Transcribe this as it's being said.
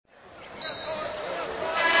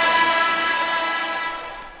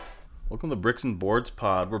Welcome to Bricks and Boards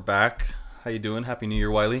Pod. We're back. How you doing? Happy New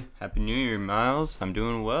Year, Wiley. Happy New Year, Miles. I'm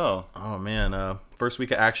doing well. Oh man, first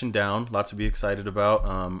week of action down. A lot to be excited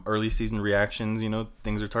about. Early season reactions.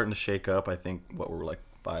 Things are starting to shake up. I think we're like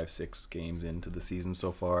 5-6 games into the season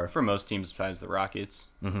so far. For most teams besides the Rockets.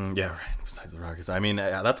 Yeah, right. Besides the Rockets, I mean,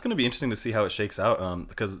 that's going to be interesting to see how it shakes out.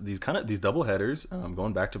 Because these double headers,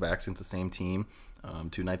 going back to back since the same team,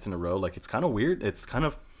 2 nights in a row. Like, it's kind of weird. It's kind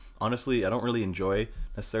of, honestly, I don't really enjoy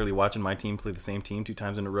necessarily watching my team play the same team 2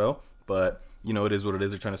 times in a row, but it is what it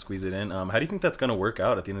is. They're trying to squeeze it in. How do you think that's going to work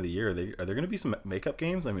out at the end of the year? Are there going to be some makeup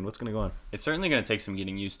games? I mean, what's going to go on? It's certainly going to take some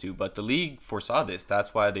getting used to, but the league foresaw this.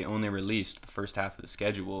 That's why they only released the first half of the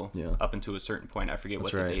schedule up until a certain point. I forget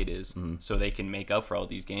what the date is. Mm-hmm. So they can make up for all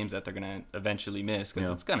these games that they're going to eventually miss,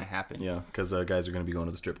 because it's going to happen. Yeah, because guys are going to be going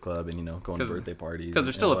to the strip club and, going to birthday parties. Because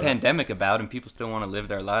there's still a pandemic about, and people still want to live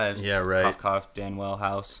their lives. Yeah, right. Cough, cough, Danwell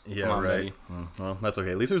House. Yeah, Come on, right. Well, that's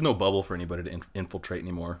okay. At least there's no bubble for anybody to infiltrate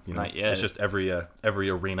anymore. Not yet. It's just every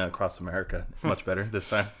arena across America. Much better this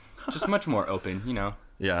time. Just much more open,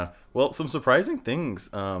 Yeah. Well, some surprising things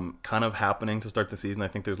kind of happening to start the season. I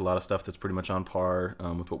think there's a lot of stuff that's pretty much on par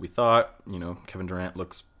with what we thought. Kevin Durant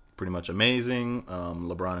looks pretty much amazing.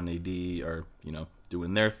 LeBron and AD are,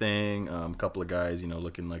 doing their thing. A couple of guys,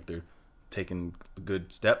 looking like they're taking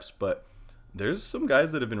good steps. But there's some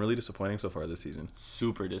guys that have been really disappointing so far this season.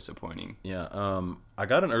 Super disappointing. Yeah. I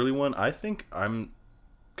got an early one. I think I'm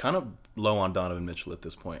kind of low on Donovan Mitchell at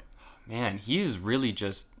this point. Man, he is really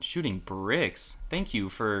just shooting bricks. Thank you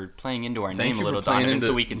for playing into our name a little, Donovan,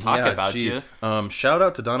 so we can talk about you. Shout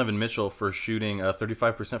out to Donovan Mitchell for shooting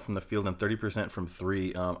 35% from the field and 30% from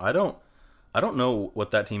 3. I don't know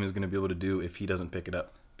what that team is going to be able to do if he doesn't pick it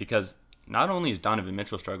up. Because not only is Donovan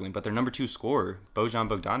Mitchell struggling, but their number 2 scorer, Bojan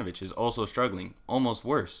Bogdanovic, is also struggling. Almost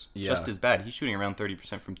worse. Yeah. Just as bad. He's shooting around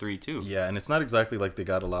 30% from 3, too. Yeah, and it's not exactly like they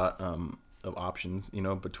got a lot of options,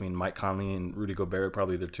 between Mike Conley and Rudy Gobert,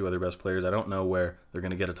 probably their 2 other best players. I don't know where they're going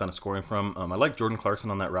to get a ton of scoring from. I like Jordan Clarkson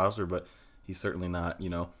on that roster, but he's certainly not, you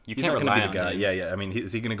he's can't not rely be the guy. on him. Yeah. I mean,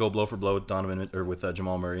 is he going to go blow for blow with Donovan or with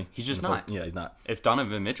Jamal Murray? He's just not. Yeah, he's not. If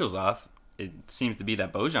Donovan Mitchell's off, it seems to be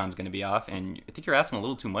that Bojan's going to be off, and I think you're asking a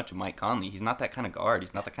little too much of Mike Conley. He's not that kind of guard.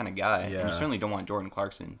 He's not that kind of guy. Yeah. And you certainly don't want Jordan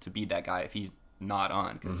Clarkson to be that guy if he's not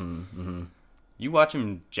on, because you watch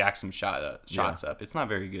him jack some shots up. It's not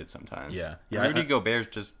very good sometimes. Yeah. Rudy Gobert's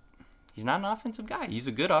just, he's not an offensive guy. He's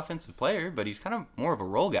a good offensive player, but he's kind of more of a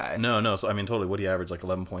role guy. No. So, I mean, totally. What he averaged, like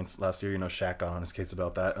 11 points last year. Shaq got on his case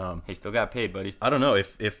about that. He still got paid, buddy. I don't know.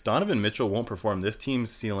 If Donovan Mitchell won't perform, this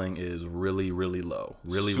team's ceiling is really, really low.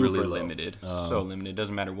 Super really low. Limited. So limited.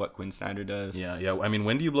 Doesn't matter what Quinn Snyder does. Yeah. I mean,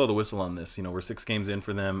 when do you blow the whistle on this? We're 6 games in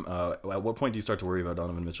for them. At what point do you start to worry about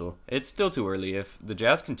Donovan Mitchell? It's still too early. If the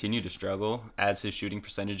Jazz continue to struggle, as his shooting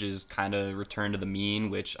percentages kind of return to the mean,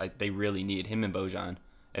 which they really need, him and Bojan.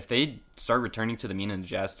 If they start returning to the mean and the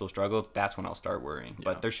Jazz still struggle, that's when I'll start worrying. Yeah.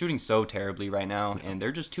 But they're shooting so terribly right now, and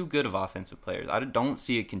they're just too good of offensive players. I don't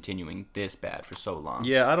see it continuing this bad for so long.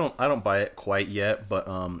 Yeah, I don't buy it quite yet. But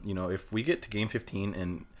if we get to Game 15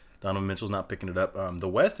 and Donovan Mitchell's not picking it up, the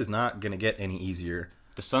West is not going to get any easier.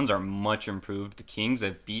 The Suns are much improved. The Kings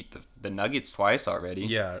have beat the Nuggets twice already.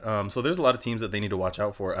 Yeah. So there's a lot of teams that they need to watch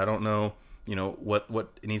out for. I don't know. What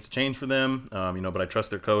it needs to change for them, but I trust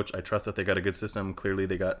their coach. I trust that they got a good system. Clearly,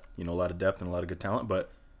 they got, a lot of depth and a lot of good talent,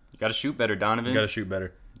 but you got to shoot better, Donovan. You got to shoot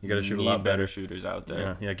better. You got to shoot a lot better. Shooters out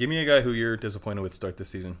there. Yeah. Give me a guy who you're disappointed with to start this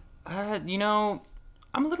season. I'm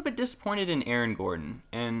a little bit disappointed in Aaron Gordon,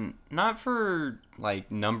 and not for,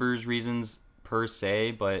 numbers reasons per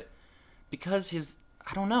se, but because his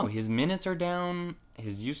minutes are down,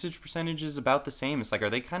 his usage percentage is about the same. It's like, are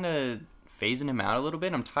they kind of phasing him out a little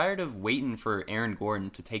bit? I'm tired of waiting for Aaron Gordon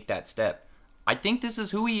to take that step. I think this is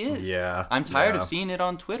who he is. Yeah. I'm tired of seeing it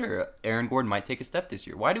on Twitter. Aaron Gordon might take a step this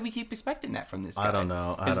year. Why do we keep expecting that from this guy? I don't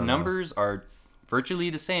know. His numbers are virtually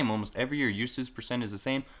the same. Almost every year, usage percent is the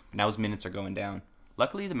same, but now his minutes are going down.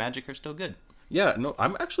 Luckily, the Magic are still good. Yeah, no,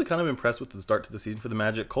 I'm actually kind of impressed with the start to the season for the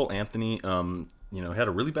Magic. Cole Anthony, had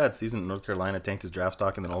a really bad season in North Carolina, tanked his draft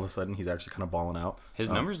stock, and then all of a sudden he's actually kind of balling out. His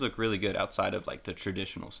numbers look really good outside of the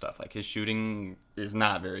traditional stuff. His shooting is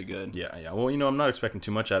not very good. Yeah. Well, I'm not expecting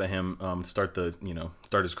too much out of him to start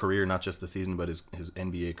his career, not just the season, but his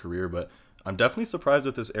NBA career. But I'm definitely surprised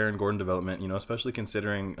with this Aaron Gordon development, especially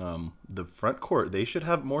considering the front court. They should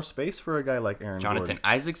have more space for a guy like Aaron Gordon. Jonathan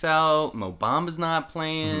Isaac's out. Mo Bamba's not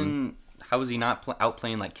playing. Mm-hmm. How is he not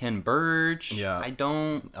outplaying Ken Burge? Yeah. I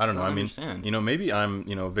don't know. Understand. Maybe I'm,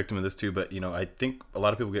 a victim of this too, but, I think a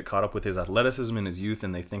lot of people get caught up with his athleticism and his youth,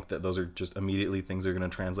 and they think that those are just immediately things that are going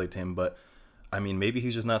to translate to him. But I mean, maybe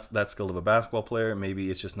he's just not that skilled of a basketball player. Maybe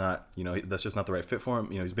it's just not, that's just not the right fit for him.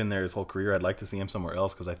 He's been there his whole career. I'd like to see him somewhere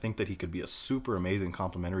else because I think that he could be a super amazing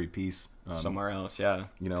complementary piece. Somewhere else, yeah.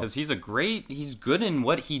 Because he's good in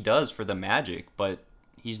what he does for the Magic, but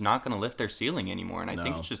he's not going to lift their ceiling anymore. And I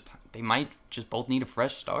think it's just, they might just both need a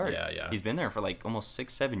fresh start. Yeah. He's been there for like almost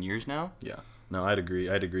 6-7 years now. Yeah. No, I'd agree.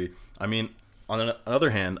 I mean, on the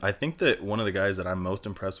other hand, I think that one of the guys that I'm most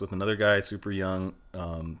impressed with, another guy super young,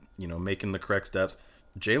 making the correct steps,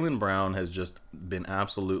 Jaylen Brown has just been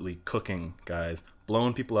absolutely cooking guys,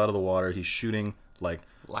 blowing people out of the water. He's shooting like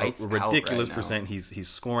Lights a ridiculous out right percent. He's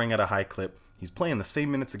scoring at a high clip. He's playing the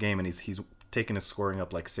same minutes a game, and he's taking his scoring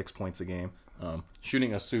up like 6 points a game.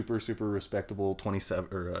 Shooting a super respectable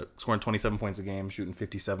 27 or scoring 27 points a game, shooting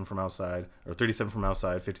 57 from outside or 37 from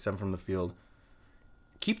outside, 57 from the field.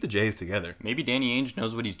 Keep the Jays together. Maybe Danny Ainge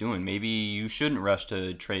knows what he's doing. Maybe you shouldn't rush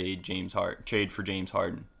to trade for James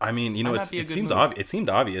Harden. I mean, it seemed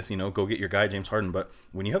obvious, go get your guy James Harden, but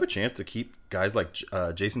when you have a chance to keep guys like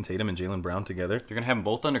Jason Tatum and Jaylen Brown together, you're going to have them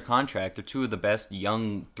both under contract. They're two of the best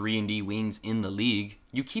young 3-and-D wings in the league.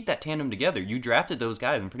 You keep that tandem together. You drafted those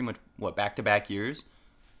guys in pretty much back-to-back years.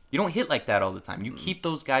 You don't hit like that all the time. You keep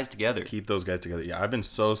those guys together. Yeah, I've been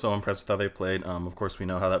so impressed with how they played. Of course, we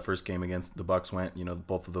know how that first game against the Bucks went.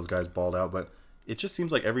 Both of those guys balled out, but it just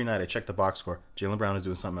seems like every night I check the box score, Jaylen Brown is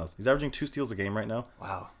doing something else. He's averaging 2 steals a game right now.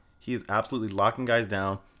 Wow. He is absolutely locking guys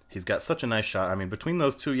down. He's got such a nice shot. I mean, between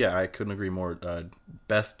those two, yeah, I couldn't agree more.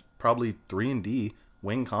 Best probably 3-and-D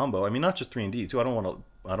wing combo. I mean, not just 3-and-D too. I don't want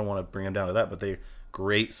to bring them down to that, but they're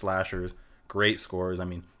great slashers, great scorers. I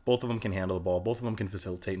mean, both of them can handle the ball. Both of them can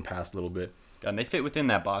facilitate and pass a little bit. God, and they fit within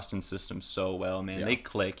that Boston system so well, man. Yeah. They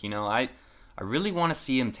click. I really want to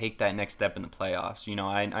see him take that next step in the playoffs.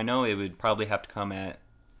 I know it would probably have to come at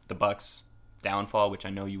the Bucks' downfall, which I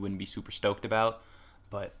know you wouldn't be super stoked about.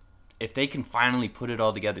 But if they can finally put it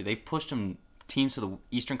all together, they've pushed teams to the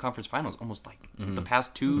Eastern Conference Finals almost like the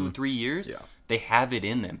past 2-3 years. Yeah. They have it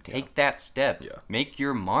in them. Take that step. Yeah. Make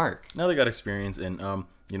your mark. Now they got experience, and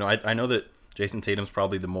I know that Jason Tatum's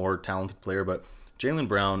probably the more talented player, but Jaylen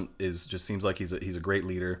Brown just seems like he's a great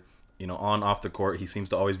leader. Off the court, he seems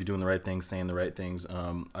to always be doing the right things, saying the right things.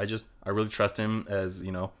 I really trust him as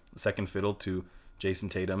second fiddle to Jason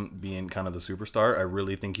Tatum being kind of the superstar. I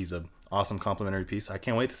really think he's an awesome complementary piece. I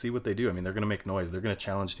can't wait to see what they do. I mean, they're going to make noise. They're going to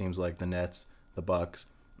challenge teams like the Nets, the Bucks,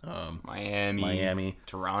 Miami,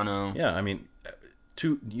 Toronto. Yeah, I mean,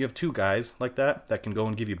 you have two guys like that can go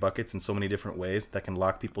and give you buckets in so many different ways, that can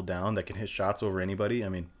lock people down, that can hit shots over anybody. I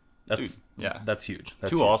mean, that's huge.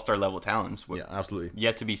 That's two all-star level talents. Yeah, absolutely.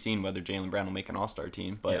 Yet to be seen whether Jaylen Brown will make an all-star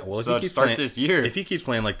team. But this year, if he keeps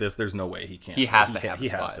playing like this, there's no way he can't. He has to.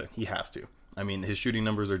 He has to. I mean, his shooting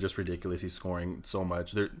numbers are just ridiculous. He's scoring so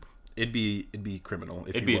much. It'd be criminal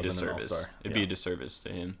if he wasn't an all-star. It'd be a disservice to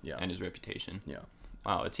him and his reputation. Yeah.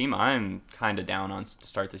 Wow, a team I'm kind of down on to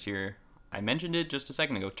start this year. I mentioned it just a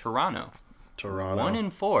second ago. Toronto.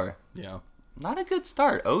 1-4. Yeah. Not a good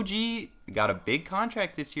start. OG got a big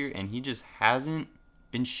contract this year, and he just hasn't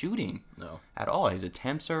been shooting at all. His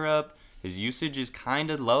attempts are up. His usage is kind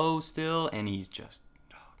of low still, and he's just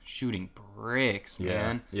shooting bricks,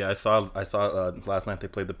 man. Yeah, I saw last night they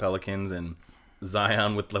played the Pelicans, and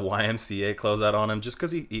Zion with the YMCA closeout on him, just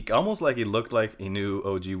because he almost like he looked like he knew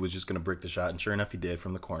OG was just going to brick the shot, and sure enough he did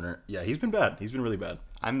from the corner. Yeah, he's been bad. He's been really bad.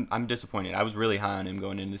 I'm disappointed. I was really high on him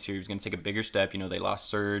going into this year. He was going to take a bigger step. They lost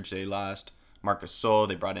Serge, they lost Marc Gasol,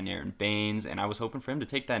 they brought in Aaron Baines, and I was hoping for him to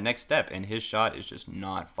take that next step, and his shot is just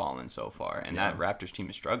not falling so far, and that Raptors team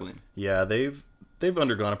is struggling. Yeah, they've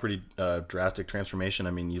undergone a pretty drastic transformation.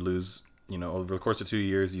 I mean, you lose, over the course of 2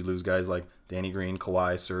 years, you lose guys like Danny Green,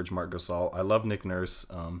 Kawhi, Serge, Marc Gasol. I love Nick Nurse.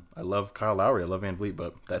 I love Kyle Lowry. I love Van Vliet,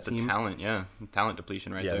 but that's team, a talent, talent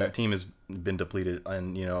depletion right there. Yeah, that team has been depleted,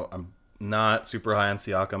 and I'm not super high on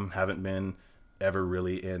Siakam. Haven't been ever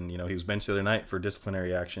really. And he was benched the other night for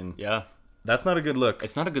disciplinary action. Yeah. That's not a good look.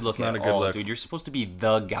 It's not a good look at all, dude. You're supposed to be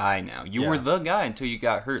the guy now. You were the guy until you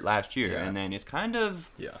got hurt last year, and then it's kind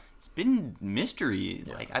of it's been mystery.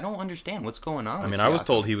 Yeah. Like, I don't understand what's going on. I mean, I was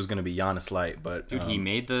told he was going to be Giannis Light, but dude, he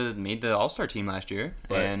made the All-Star team last year,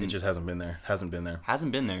 and it just hasn't been there. Hasn't been there.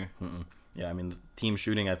 Mm-mm. Yeah, I mean, the team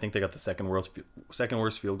shooting, I think they got the second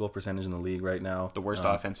worst field goal percentage in the league right now. The worst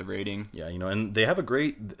offensive rating. Yeah, and they have a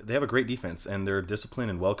great defense, and they're a disciplined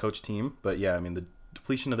and well-coached team. But yeah, I mean, the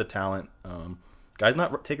depletion of the talent, guys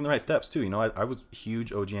not taking the right steps too. I was a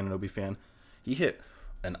huge OG Anunoby fan. He hit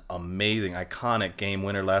an amazing, iconic game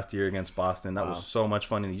winner last year against Boston. That was so much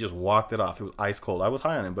fun, and he just walked it off. It was ice cold. I was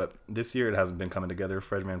high on him, but this year it hasn't been coming together.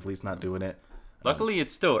 Fred VanVleet's not doing it. Luckily,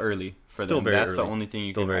 it's still early for Still them. very That's the early. only thing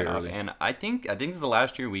you Still can very write off. early. And I think this is the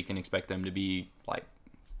last year we can expect them to be like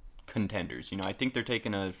contenders. I think they're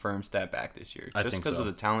taking a firm step back this year, I just think because so. of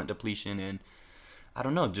the talent depletion and I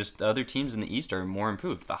don't know, just the other teams in the East are more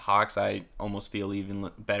improved. The Hawks, I almost feel even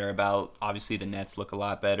better about. Obviously, the Nets look a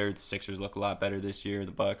lot better. The Sixers look a lot better this year.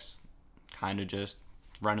 The Bucks, kind of just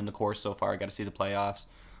running the course so far. Got to see the playoffs.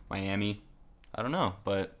 Miami, I don't know,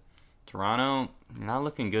 but Toronto, not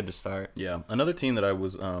looking good to start. Yeah, another team that I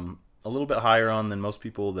was a little bit higher on than most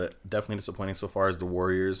people that definitely disappointing so far is the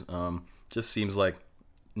Warriors. Just seems like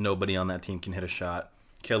nobody on that team can hit a shot.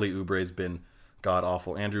 Kelly Oubre's been god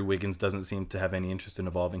awful. Andrew Wiggins doesn't seem to have any interest in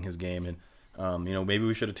evolving his game, and maybe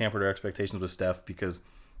we should have tempered our expectations with Steph because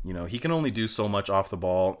he can only do so much off the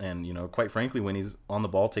ball, and quite frankly, when he's on the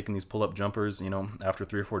ball taking these pull up jumpers, after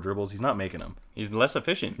 3 or 4 dribbles, he's not making them. He's less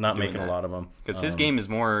efficient. Not making a lot of them because his game is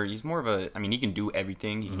more. He's more of a. I mean, he can do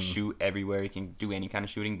everything. He can shoot everywhere. He can do any kind of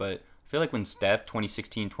shooting. But I feel like when Steph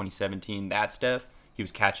 2016, 2017, that Steph, he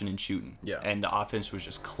was catching and shooting. Yeah. And the offense was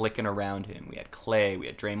just clicking around him. We had Clay. We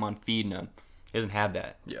had Draymond feeding him. He doesn't have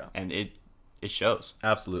that. Yeah. And it shows.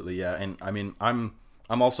 Absolutely, yeah. And I mean, I'm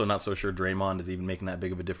also not so sure Draymond is even making that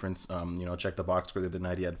big of a difference. Check the box score the other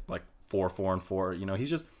night. He had like 4 and 4.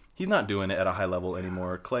 He's not doing it at a high level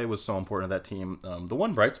anymore. Clay was so important to that team. The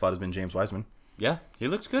one bright spot has been James Wiseman. Yeah, he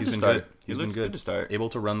looks good He's to been start. good. He looks good to start. Able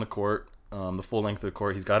to run the court, the full length of the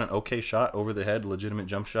court. He's got an okay shot over the head, legitimate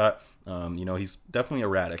jump shot. He's definitely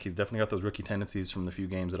erratic. He's definitely got those rookie tendencies from the few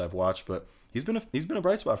games that I've watched, but he's been a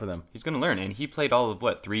bright spot for them. He's going to learn, and he played all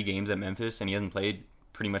of 3 games at Memphis, and he hasn't played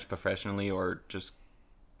pretty much professionally or just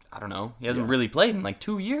I don't know. He hasn't really played in like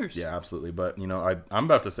 2 years. Yeah, absolutely. But I'm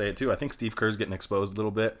about to say it too. I think Steve Kerr's getting exposed a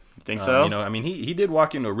little bit. You think so? I mean, he did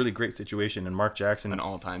walk into a really great situation, and Mark Jackson, An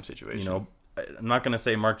all-time situation. I'm not going to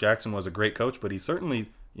say Mark Jackson was a great coach, but he certainly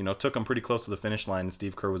took him pretty close to the finish line, and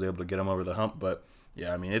Steve Kerr was able to get him over the hump. But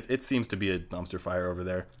yeah, I mean, it seems to be a dumpster fire over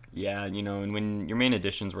there. Yeah, and when your main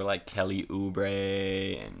additions were like Kelly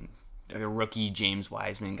Oubre and the rookie James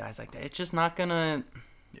Wiseman, guys like that, it's just not gonna.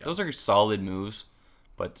 Yeah. Those are solid moves,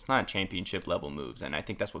 but it's not championship level moves, and I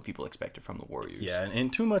think that's what people expected from the Warriors. Yeah,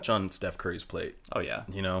 and too much on Steph Curry's plate. Oh yeah.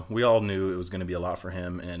 We all knew it was going to be a lot for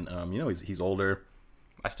him, and he's older.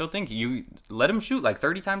 I still think you let him shoot like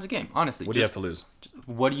 30 times a game. Honestly, what do you have to lose?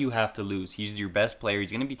 What do you have to lose? He's your best player.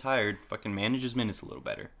 He's gonna be tired. Fucking manage his minutes a little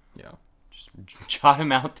better. Yeah. Just jot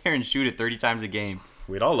him out there and shoot it 30 times a game.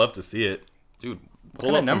 We'd all love to see it, dude. What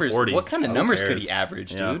kind of numbers? What kind of numbers could he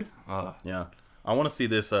average, dude? Yeah. I want to see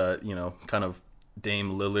this, kind of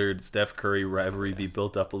Dame Lillard, Steph Curry rivalry be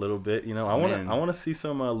built up a little bit. I want to see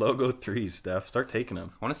some logo threes, Steph. Start taking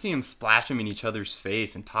them. I want to see him splash them in each other's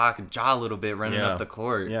face and talk and jaw a little bit running up the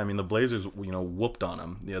court. Yeah, I mean the Blazers, whooped on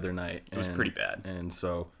them the other night. It was pretty bad. And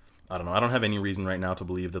so I don't know. I don't have any reason right now to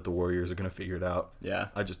believe that the Warriors are going to figure it out. Yeah,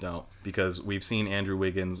 I just don't, because we've seen Andrew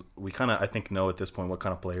Wiggins. We kind of, I think, know at this point what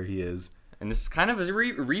kind of player he is. And this is kind of a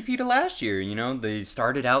repeat of last year. They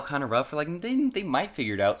started out kind of rough. Like they might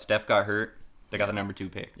figure it out. Steph got hurt. They got the number 2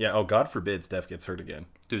 pick. Yeah. Oh, God forbid Steph gets hurt again.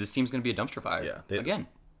 Dude, this team's gonna be a dumpster fire. Yeah.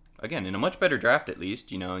 Again, in a much better draft at least.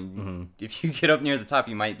 Mm-hmm. If you get up near the top,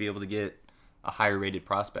 you might be able to get a higher rated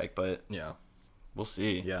prospect. But yeah, we'll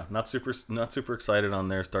see. Yeah, not super excited on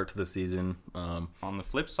their start to the season. On the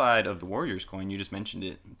flip side of the Warriors coin, you just mentioned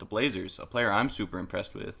it. The Blazers, a player I'm super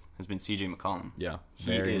impressed with, has been C.J. McCollum. Yeah,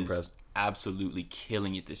 very impressed. Absolutely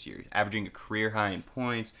killing it this year, averaging a career high in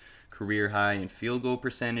points, career high in field goal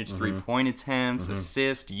percentage, 3-point attempts,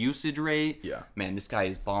 assist, usage rate. Yeah. Man, this guy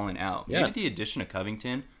is balling out. Yeah. Maybe the addition of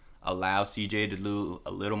Covington allows CJ to do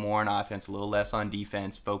a little more on offense, a little less on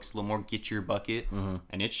defense, focus a little more, get your bucket,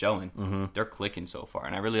 and it's showing. They're clicking so far,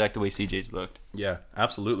 and I really like the way CJ's looked. Yeah,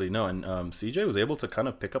 absolutely. No, and CJ was able to kind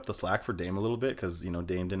of pick up the slack for Dame a little bit because, Dame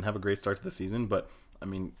didn't have a great start to the season, but, I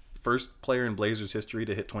mean, first player in Blazers history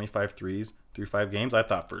to hit 25 threes through 5 games. I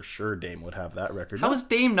thought for sure Dame would have that record. How is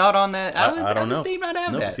Dame not on that? I don't know. How does Dame not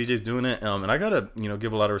have that? CJ's doing it. And I got to,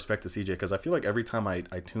 give a lot of respect to CJ because I feel like every time I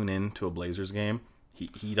tune in to a Blazers game,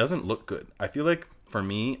 he doesn't look good. I feel like for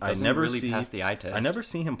me, Doesn't I never really see pass the eye test. I never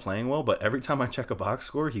see him playing well, but every time I check a box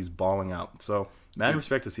score, he's balling out. So, mad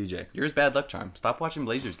respect to CJ. You're his bad luck charm. Stop watching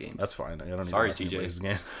Blazers games. That's fine. I don't Sorry, need to watch CJ. Blazers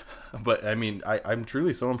game. But I mean, I'm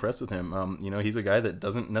truly so impressed with him. He's a guy that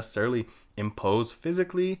doesn't necessarily impose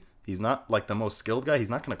physically. He's not like the most skilled guy. He's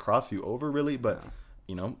not going to cross you over really, but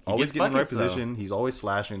always getting in the right position. He's always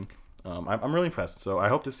slashing. I'm really impressed. So I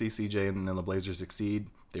hope to see CJ and then the Blazers succeed.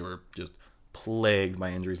 They were just plagued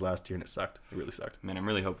by injuries last year, and it sucked. It really sucked. Man, I'm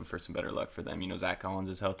really hoping for some better luck for them. Zach Collins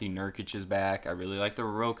is healthy. Nurkic is back. I really like the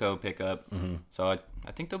Rocco pickup. So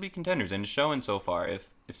I think they'll be contenders, and it's showing so far.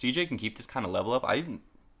 If CJ can keep this kind of level up, I'm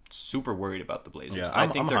super worried about the Blazers. Yeah, I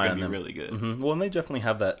think I'm they're high going to on be them. really good. Well, and they definitely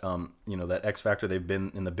have that, that X factor. They've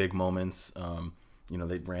been in the big moments.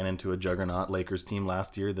 They ran into a juggernaut Lakers team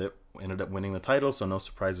last year that ended up winning the title, so no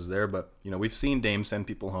surprises there. But, we've seen Dame send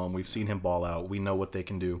people home. We've seen him ball out. We know what they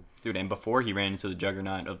can do. Dude, and before he ran into the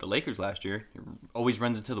juggernaut of the Lakers last year, he always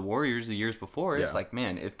runs into the Warriors the years before. It's Yeah. like,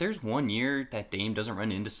 man, if there's one year that Dame doesn't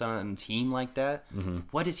run into some team like that,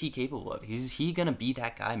 what is he capable of? Is he going to be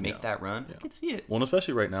that guy, make that run? I can see it. Well, and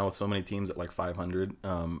especially right now with so many teams at like 500,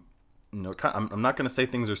 I'm not going to say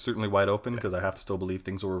things are certainly wide open because I have to still believe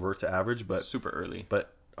things will revert to average, but Super early.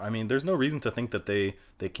 But I mean, there's no reason to think that they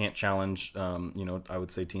can't challenge. I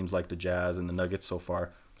would say teams like the Jazz and the Nuggets so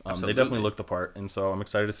far. They definitely look the part, and so I'm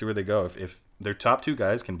excited to see where they go. If their top two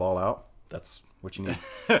guys can ball out, that's what you need.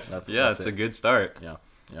 That's it's a good start. Yeah.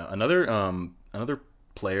 Another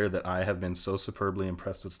player that I have been so superbly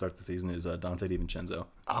impressed with start the season is Dante DiVincenzo.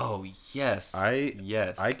 Oh yes, I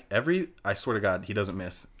swear to God, he doesn't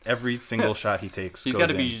miss every single shot he takes. He's got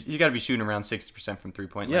to be shooting around 60% from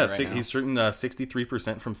 3-point line. Yeah, he's shooting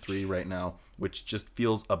 63% from three right now, which just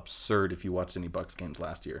feels absurd if you watched any Bucks games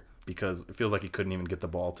last year because it feels like he couldn't even get the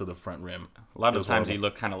ball to the front rim. A lot of times he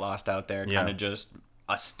looked kind of lost out there, kind of just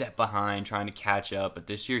a step behind, trying to catch up. But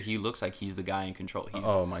this year, he looks like he's the guy in control.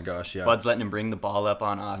 Oh my gosh, yeah. Bud's letting him bring the ball up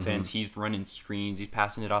on offense. He's running screens. He's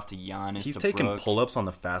passing it off to Giannis. He's to taking Brooke. pull-ups on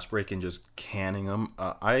the fast break and just canning them.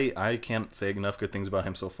 I can't say enough good things about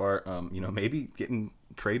him so far. Maybe getting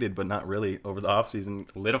traded, but not really over the offseason.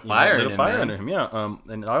 Lit a fire under him. Yeah.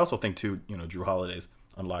 And I also think too, Drew Holiday's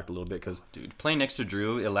unlocked a little bit because dude, playing next to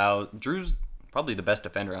Drew's probably the best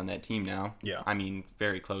defender on that team now. Yeah. I mean,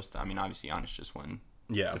 very close. Obviously Giannis just won.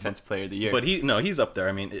 Yeah, Defensive Player of the Year. But he's up there.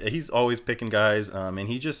 I mean, he's always picking guys, and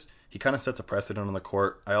he kind of sets a precedent on the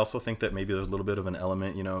court. I also think that maybe there's a little bit of an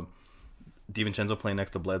element, DiVincenzo playing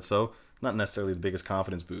next to Bledsoe, not necessarily the biggest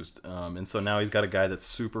confidence boost. And so now he's got a guy that's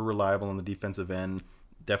super reliable on the defensive end,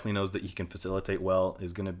 definitely knows that he can facilitate well,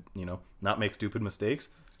 is going to, not make stupid mistakes.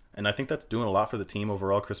 And I think that's doing a lot for the team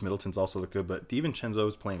overall. Chris Middleton's also looked good, but DiVincenzo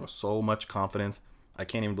is playing with so much confidence. I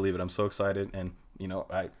can't even believe it. I'm so excited, and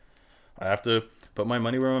I have to put my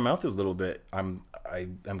money where my mouth is a little bit. I'm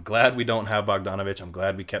glad we don't have Bogdanovic. I'm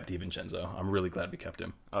glad we kept DiVincenzo. I'm really glad we kept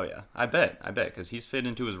him. Oh yeah, I bet, because he's fit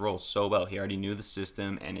into his role so well. He already knew the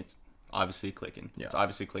system, and it's obviously clicking. Yeah. It's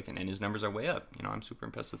obviously clicking, and his numbers are way up. I'm super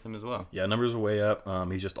impressed with him as well. Yeah, numbers are way up.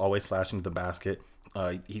 He's just always slashing to the basket.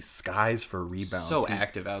 He skies for rebounds. So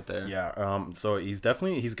active out there. Yeah. So he's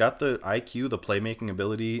got the IQ, the playmaking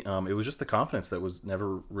ability. It was just the confidence that was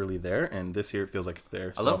never really there, and this year it feels like it's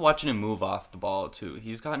there. I love watching him move off the ball too.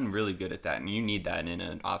 He's gotten really good at that, and you need that in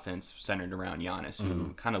an offense centered around Giannis,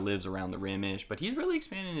 who kind of lives around the rim-ish, but he's really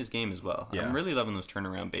expanding his game as well. Yeah. I'm really loving those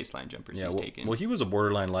turnaround baseline jumpers he's taking. Well, he was a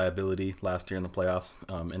borderline liability last year in the playoffs,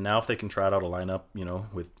 and now if they can trot out a lineup,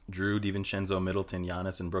 with Drew, DiVincenzo, Middleton,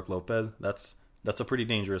 Giannis, and Brook Lopez, that's a pretty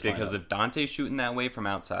dangerous lineup. Because if Dante's shooting that way from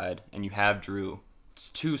outside, and you have Drew, it's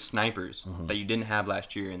two snipers that you didn't have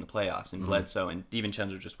last year in the playoffs, and Bledsoe, and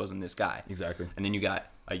DiVincenzo just wasn't this guy. Exactly. And then you got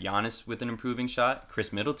a Giannis with an improving shot,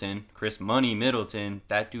 Chris Money Middleton,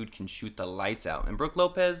 that dude can shoot the lights out. And Brook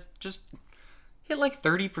Lopez just hit like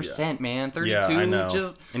 30%, man. 32. Yeah, I know.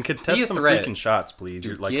 And contest some freaking shots, please.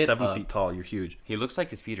 Dude, you're like 7 feet tall. You're huge. He looks like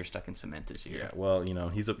his feet are stuck in cement this year. Yeah, well,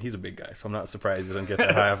 he's a big guy, so I'm not surprised he doesn't get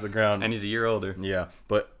that high off the ground. And he's a year older. Yeah,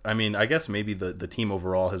 but I mean, I guess maybe the team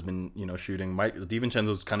overall has been, shooting.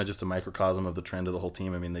 DiVincenzo's kind of just a microcosm of the trend of the whole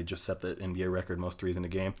team. I mean, they just set the NBA record most threes in a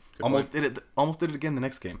game. Almost did it again the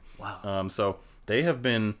next game. Wow. So they have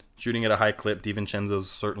been shooting at a high clip.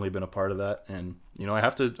 DiVincenzo's certainly been a part of that, and I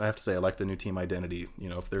have to say I like the new team identity.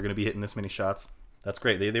 If they're going to be hitting this many shots, that's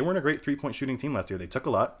great. They weren't a great 3-point shooting team last year. They took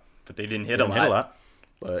a lot, but they didn't hit a lot.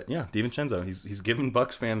 But yeah, DiVincenzo, he's giving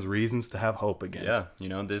Bucks fans reasons to have hope again.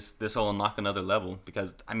 Yeah, this will unlock another level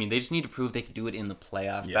because they just need to prove they can do it in the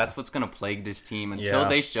playoffs. Yeah. That's what's gonna plague this team until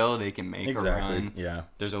they show they can make a run. Yeah,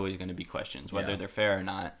 there's always gonna be questions whether they're fair or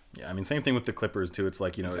not. Yeah, I mean, same thing with the Clippers too. It's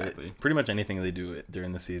like pretty much anything they do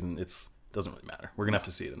during the season, doesn't really matter. We're gonna have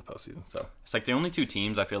to see it in the postseason. So it's like the only two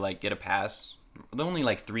teams I feel like get a pass. The only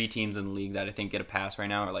like 3 teams in the league that I think get a pass right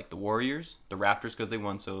now are like the Warriors, the Raptors because they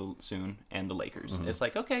won so soon, and the Lakers. It's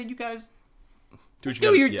like, okay, you guys do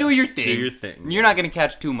your thing. Do your thing. You're not gonna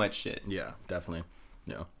catch too much shit. Yeah, definitely.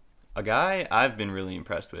 Yeah. A guy I've been really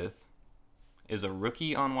impressed with is a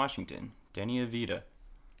rookie on Washington, Denny Avdija.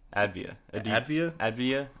 Advia.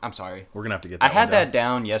 I'm sorry. We're gonna have to get that. I had that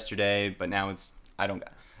down yesterday, but now I don't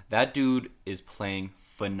got. That dude is playing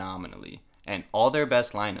phenomenally, and all their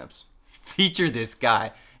best lineups feature this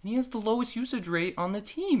guy. and he has the lowest usage rate on the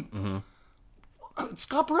team.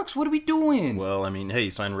 Scott Brooks, what are we doing? Well, I mean, hey,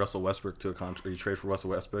 you signed Russell Westbrook to a contract. You trade for Russell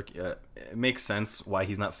Westbrook. Yeah, it makes sense why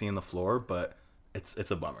he's not seeing the floor, but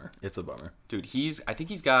it's a bummer. It's a bummer. Dude, I think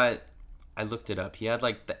he's got, I looked it up. He had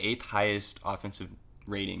like the 8th highest offensive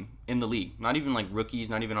rating in the league. Not even like rookies,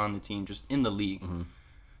 not even on the team, just in the league.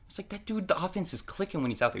 It's like that dude, the offense is clicking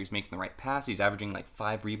when he's out there. He's making the right pass. He's averaging like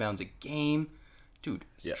 5 rebounds a game. Dude,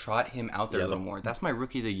 trot him out there a little more. That's my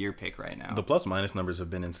rookie of the year pick right now. The plus minus numbers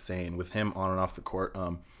have been insane with him on and off the court.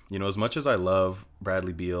 As much as I love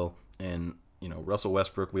Bradley Beal and Russell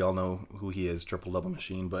Westbrook, we all know who he is, triple double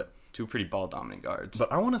machine. But 2 pretty ball dominant guards.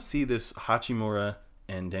 But I want to see this Hachimura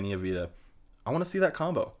and Denny Avila. I want to see that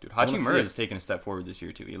combo. Dude, Hachimura has taken a step forward this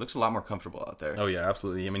year, too. He looks a lot more comfortable out there. Oh, yeah,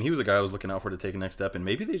 absolutely. I mean, he was a guy I was looking out for to take a next step, and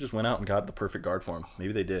maybe they just went out and got the perfect guard for him.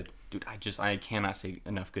 Maybe they did. Dude, I cannot say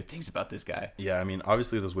enough good things about this guy. Yeah, I mean,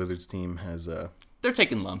 obviously this Wizards team has... they're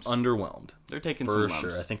taking lumps. Underwhelmed. They're taking some lumps.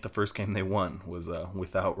 For sure. I think the first game they won was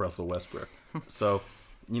without Russell Westbrook. So,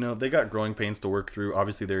 they got growing pains to work through.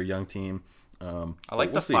 Obviously, they're a young team. I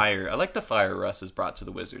like the fire. I like the fire Russ has brought to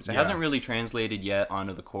the Wizards. It hasn't really translated yet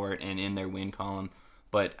onto the court and in their win column.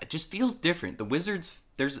 But it just feels different. The Wizards,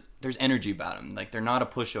 there's energy about them. Like, they're not a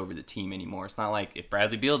pushover the team anymore. It's not like if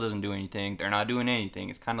Bradley Beal doesn't do anything, they're not doing anything.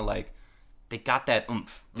 It's kind of like they got that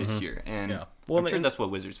oomph this year. And I'm sure that's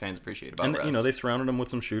what Wizards fans appreciate about Russ. And, they surrounded him with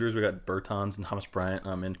some shooters. We got Bertans and Thomas Bryant.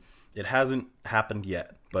 And it hasn't happened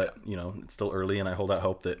yet. But, it's still early, and I hold out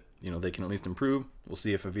hope that, they can at least improve. We'll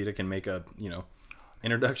see if Avila can make a,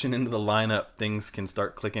 introduction into the lineup. Things can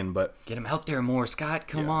start clicking. But get him out there more, Scott.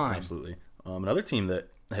 Come on. Absolutely. Another team that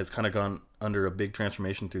has kind of gone under a big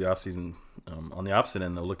transformation through the offseason, on the opposite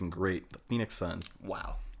end, though, looking great, the Phoenix Suns.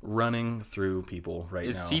 Wow. Running through people right now.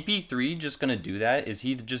 Is CP3 just going to do that? Is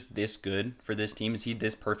he just this good for this team? Is he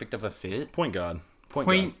this perfect of a fit? Point God.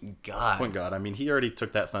 Point God. I mean, he already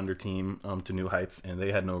took that Thunder team to new heights, and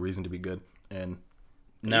they had no reason to be good. And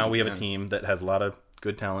now we have a team that has a lot of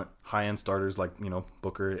good talent, high-end starters like,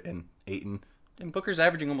 Booker and Ayton. And Booker's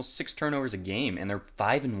averaging almost 6 turnovers a game, and they're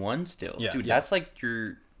 5-1 still. Yeah, dude, that's like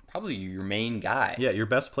probably your main guy. Yeah, your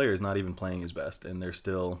best player is not even playing his best, and they're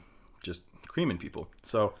still just creaming people.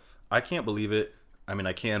 So I can't believe it. I mean,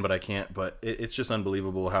 I can, but I can't. But it's just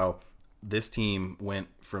unbelievable how this team went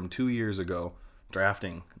from 2 years ago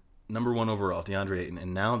drafting number 1 overall, DeAndre Ayton,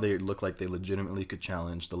 and now they look like they legitimately could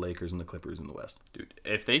challenge the Lakers and the Clippers in the West. Dude,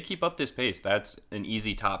 if they keep up this pace, that's an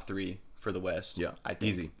easy top 3 for the West. Yeah, I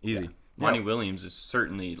think. Easy. Yeah. Monty Williams has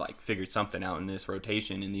certainly figured something out in this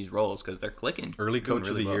rotation in these roles because they're clicking. Early coach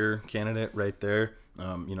of the year candidate right there.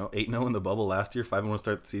 8-0 in the bubble last year, 5-1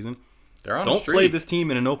 start the season. They're on Don't play this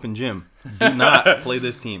team in an open gym. Do not play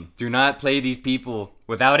this team. Do not play these people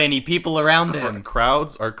without any people around them.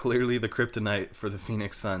 Crowds are clearly the kryptonite for the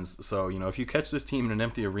Phoenix Suns. So, if you catch this team in an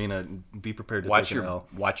empty arena, be prepared to take an L.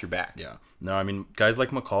 Watch your back. Yeah. No, I mean, guys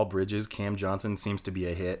like McCall Bridges, Cam Johnson seems to be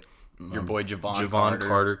a hit. Your boy Javon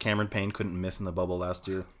Carter. Cameron Payne couldn't miss in the bubble last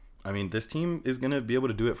year. I mean, this team is going to be able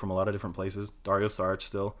to do it from a lot of different places. Dario Saric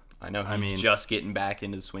still. I know. He's just getting back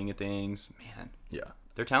into the swing of things. Man. Yeah.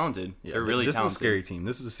 They're talented. Yeah, they're really talented. This is a scary team.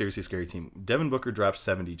 This is a seriously scary team. Devin Booker dropped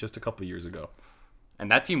 70 just a couple years ago.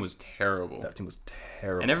 And that team was terrible.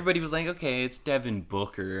 Terrible. And everybody was like, okay, it's Devin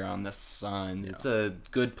Booker on the Suns. Yeah. It's a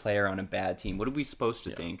good player on a bad team. What are we supposed to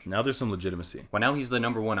think? Now there's some legitimacy. Well, now he's the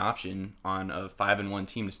number 1 option on a 5-1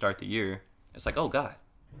 team to start the year. It's like, oh, God.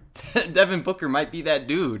 Devin Booker might be that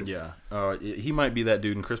dude. Yeah. He might be that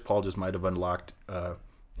dude, and Chris Paul just might have unlocked.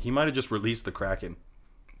 He might have just released the Kraken.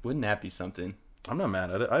 Wouldn't that be something? I'm not mad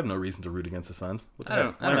at it. I have no reason to root against the Suns. I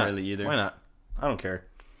don't really either. Why not? I don't care.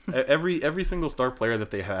 Every single star player that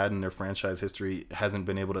they had in their franchise history hasn't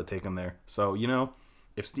been able to take them there. So,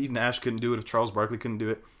 if Steve Nash couldn't do it, if Charles Barkley couldn't do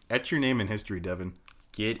it, etch your name in history, Devin.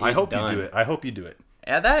 I hope you do it. I hope you do it.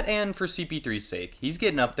 Yeah, that and for CP3's sake. He's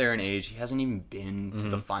getting up there in age. He hasn't even been to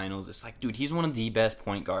the finals. It's like, dude, he's one of the best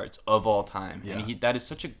point guards of all time. Yeah. And that is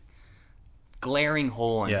such a glaring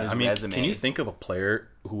hole in his resume. Can you think of a player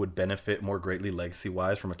who would benefit more greatly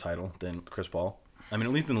legacy-wise from a title than Chris Paul? I mean,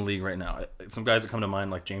 at least in the league right now. Some guys that come to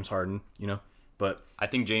mind, like James Harden, but I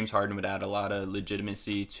think James Harden would add a lot of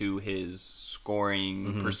legitimacy to his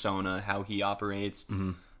scoring persona, how he operates.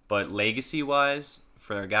 But legacy-wise,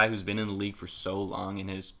 for a guy who's been in the league for so long and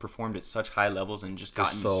has performed at such high levels and just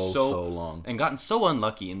gotten so long and gotten so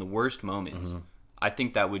unlucky in the worst moments, I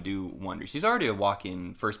think that would do wonders. He's already a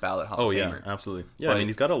walk-in first ballot Hall of Famer. Yeah, absolutely. Yeah, but, I mean,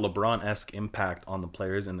 he's got a LeBron-esque impact on the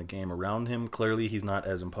players in the game around him. Clearly, he's not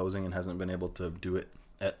as imposing and hasn't been able to do it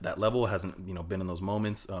at that level. Hasn't been in those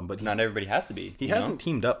moments. But not everybody has to be. He hasn't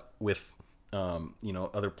teamed up with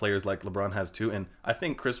other players like LeBron has too. And I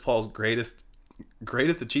think Chris Paul's greatest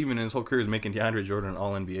achievement in his whole career is making DeAndre Jordan an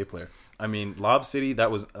All NBA player. I mean, Lob City,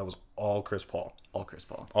 that was all Chris Paul. All Chris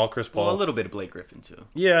Paul. All Chris Paul. Well, a little bit of Blake Griffin too.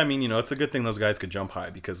 Yeah, I mean, it's a good thing those guys could jump high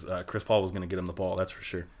because Chris Paul was going to get him the ball, that's for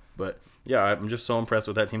sure. But yeah, I'm just so impressed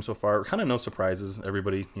with that team so far. Kind of no surprises.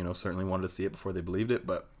 Everybody, certainly wanted to see it before they believed it,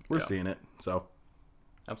 but we're seeing it. So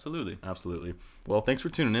absolutely. Well, thanks for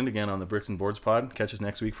tuning in again on the Bricks and Boards pod. Catch us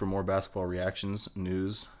next week for more basketball reactions,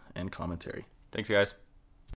 news, and commentary. Thanks, guys.